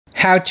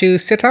How to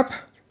set up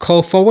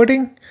call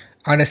forwarding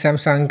on the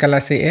Samsung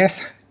Galaxy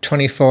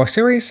S24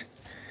 series.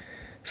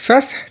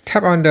 First,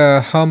 tap on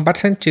the home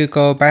button to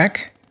go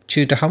back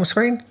to the home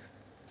screen.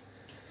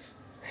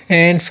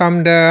 And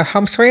from the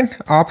home screen,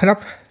 open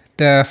up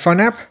the phone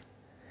app.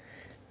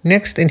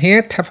 Next in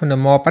here, tap on the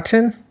more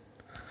button.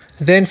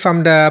 Then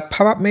from the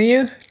pop-up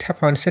menu,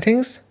 tap on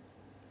settings.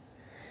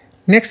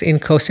 Next in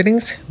call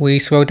settings, we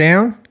scroll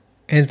down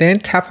and then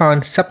tap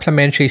on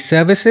supplementary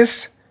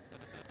services.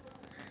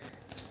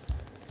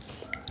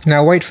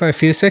 Now wait for a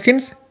few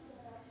seconds.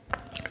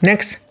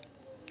 Next,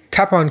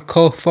 tap on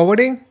call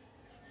forwarding.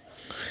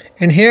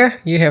 And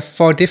here you have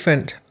 4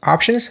 different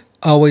options.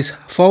 Always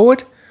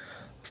forward,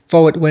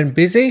 forward when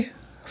busy,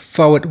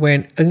 forward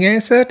when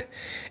unanswered,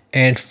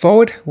 and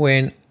forward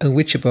when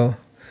unreachable.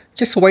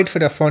 Just wait for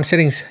the phone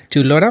settings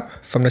to load up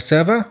from the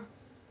server.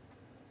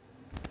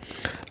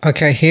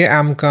 Okay, here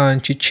I'm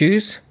going to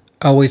choose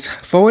always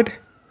forward.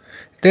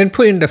 Then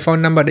put in the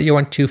phone number that you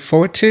want to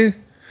forward to.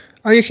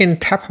 Or you can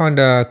tap on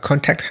the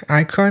contact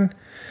icon,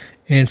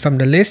 and from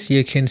the list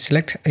you can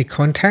select a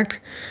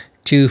contact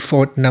to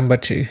forward number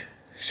to.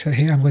 So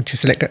here I'm going to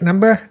select that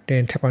number,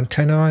 then tap on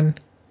turn on.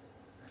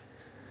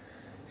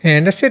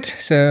 And that's it.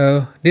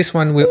 So this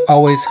one will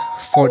always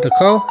forward the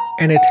call.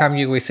 Anytime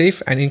you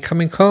receive an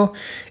incoming call,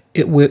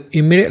 it will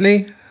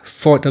immediately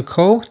forward the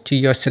call to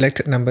your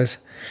selected numbers.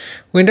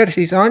 When that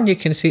is on, you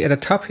can see at the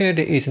top here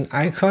there is an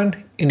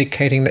icon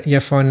indicating that your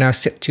phone now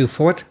set to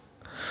forward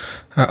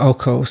all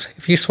calls.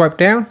 If you swipe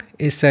down,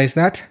 it says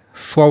that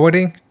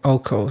forwarding all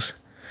calls.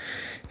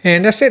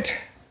 And that's it.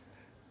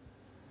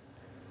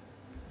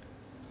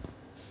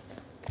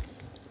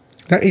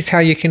 That is how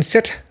you can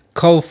set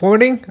call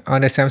forwarding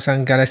on the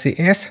Samsung Galaxy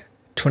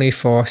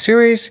S24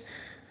 series.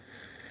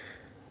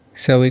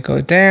 So we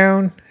go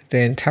down,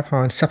 then tap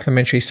on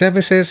supplementary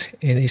services,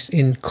 and it's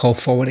in call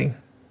forwarding.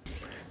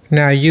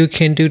 Now you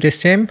can do the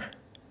same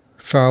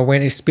for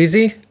when it's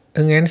busy,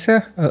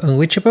 unanswered, or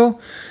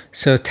unreachable.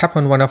 So tap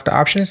on one of the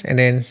options and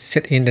then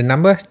set in the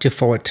number to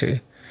forward to.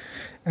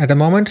 At the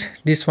moment,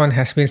 this one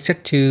has been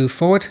set to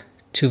forward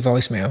to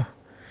voicemail.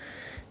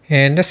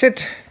 And that's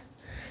it.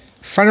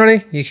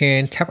 Finally, you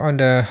can tap on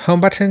the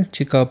home button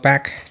to go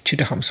back to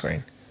the home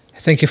screen.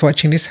 Thank you for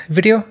watching this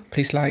video.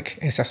 Please like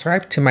and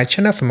subscribe to my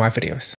channel for more videos.